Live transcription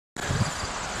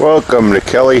Welcome to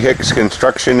Kelly Hicks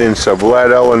Construction in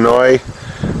Sublette, Illinois.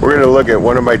 We're going to look at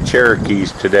one of my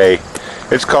Cherokees today.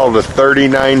 It's called a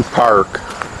 39Park.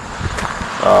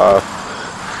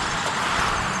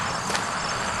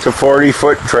 It's a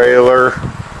 40-foot trailer.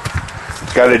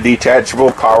 It's got a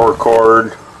detachable power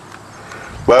cord,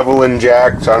 leveling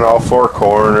jacks on all four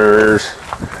corners,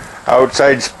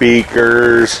 outside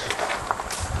speakers,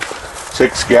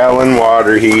 6-gallon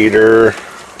water heater,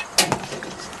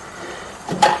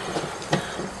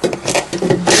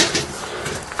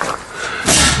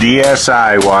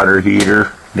 DSI water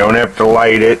heater. Don't have to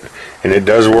light it, and it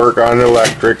does work on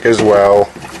electric as well.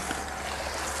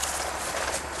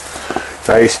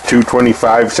 Nice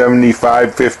 225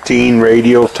 75 15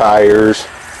 radial tires.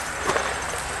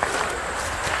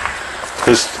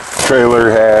 This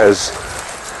trailer has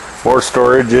more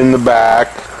storage in the back.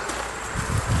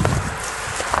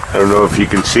 I don't know if you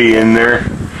can see in there.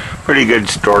 Pretty good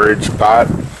storage spot.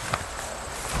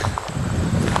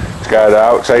 It's got an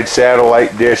outside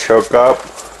satellite dish hookup.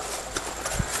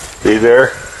 See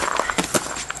there?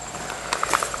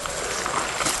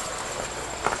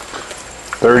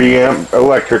 .30 amp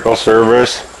electrical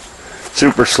service.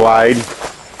 Super slide.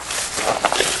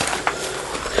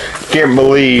 Can't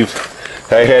believe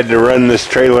I had to run this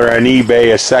trailer on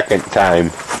eBay a second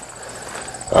time.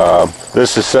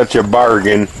 This is such a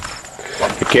bargain.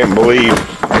 I can't believe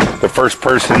the first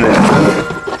person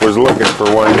that was looking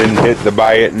for one didn't hit the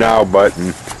buy it now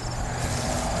button.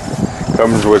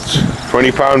 Comes with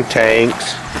 20-pound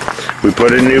tanks. We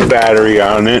put a new battery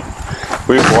on it.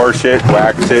 We wash it,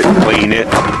 wax it, clean it.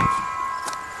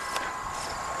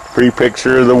 Free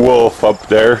picture of the wolf up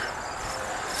there.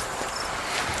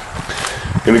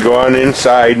 Gonna go on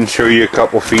inside and show you a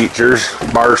couple features.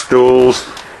 Bar stools,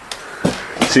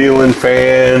 ceiling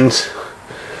fans,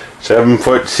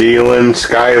 7-foot ceiling,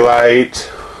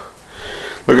 skylights.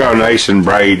 Look how nice and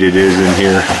bright it is in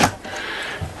here.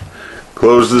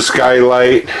 Close the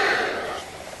skylight.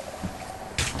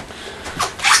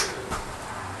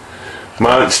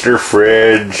 Monster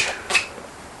fridge.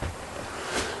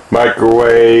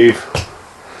 Microwave.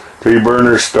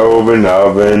 3-burner stove and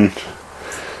oven.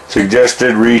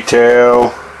 Suggested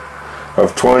retail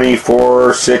of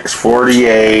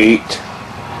 $24,648.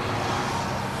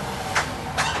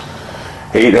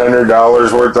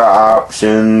 $800 worth of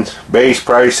options. Base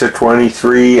price of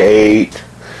 $23,800.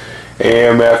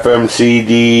 AM, FM,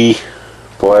 CD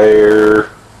player.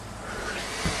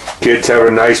 Kids have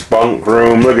a nice bunk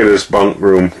room. Look at this bunk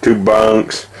room. 2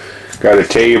 bunks. Got a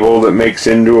table that makes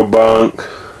into a bunk.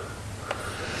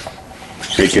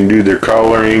 They can do their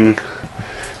coloring.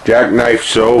 Jackknife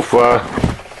sofa.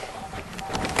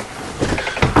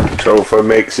 Sofa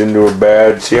makes into a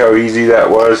bed. See how easy that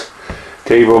was?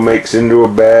 Table makes into a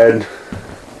bed.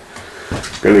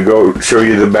 Gonna go show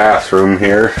you the bathroom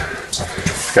here.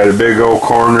 Got a big old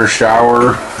corner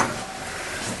shower.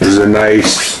 There's a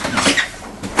nice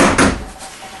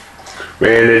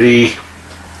vanity.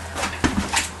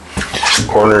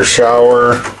 Corner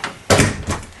shower.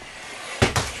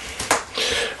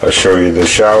 I'll show you the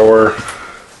shower.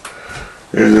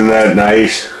 Isn't that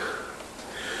nice?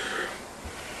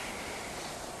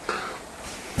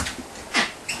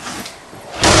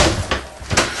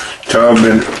 Tub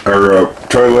or a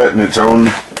toilet in its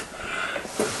own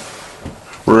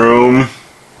room.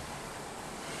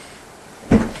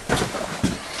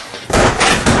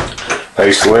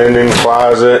 Nice linen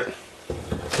closet.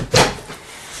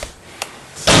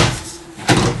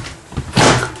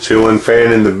 Ceiling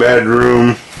fan in the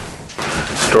bedroom.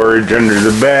 Storage under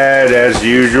the bed as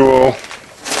usual.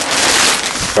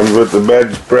 Comes with the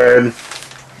bedspread.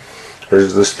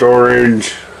 There's the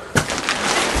storage.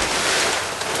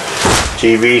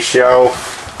 TV shelf.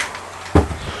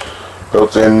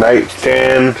 Built-in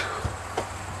nightstand.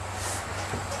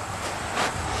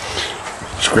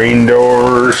 Screen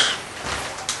doors.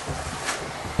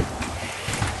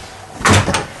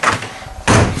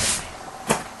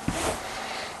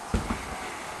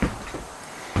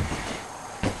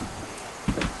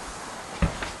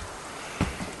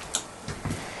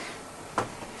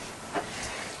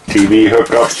 TV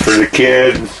hookups for the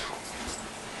kids.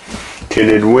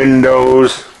 Tinted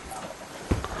windows.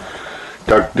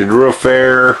 Ducted roof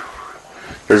air.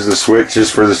 There's the switches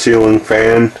for the ceiling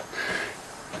fan.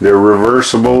 They're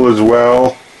reversible as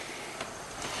well.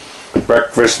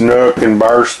 Breakfast nook and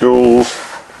bar stools.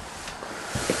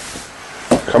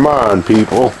 Come on,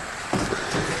 people.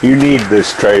 You need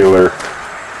this trailer.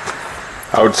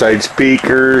 Outside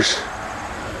speakers.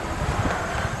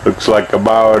 Looks like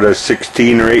about a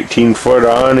 16 or 18 foot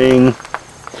awning.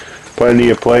 Plenty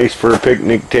of place for a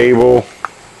picnic table.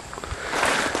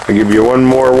 I'll give you one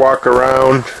more walk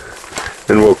around,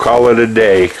 then we'll call it a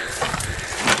day.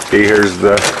 See, here's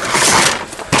the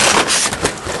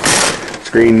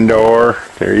screen door.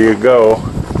 There you go.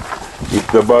 Keep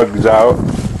the bugs out.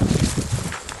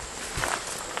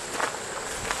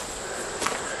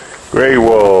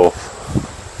 Greywolf.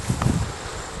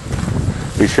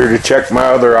 Be sure to check my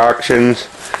other auctions.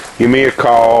 Give me a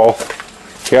call.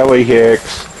 Kelly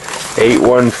Hicks,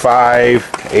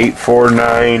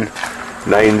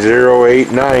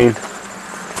 815-849-9089.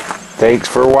 Thanks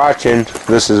for watching.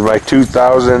 This is my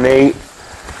 2008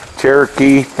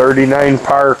 Cherokee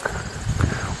 39Park.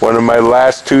 One of my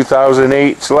last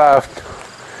 2008s left.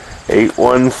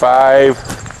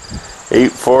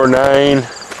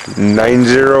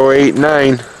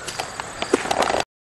 815-849-9089.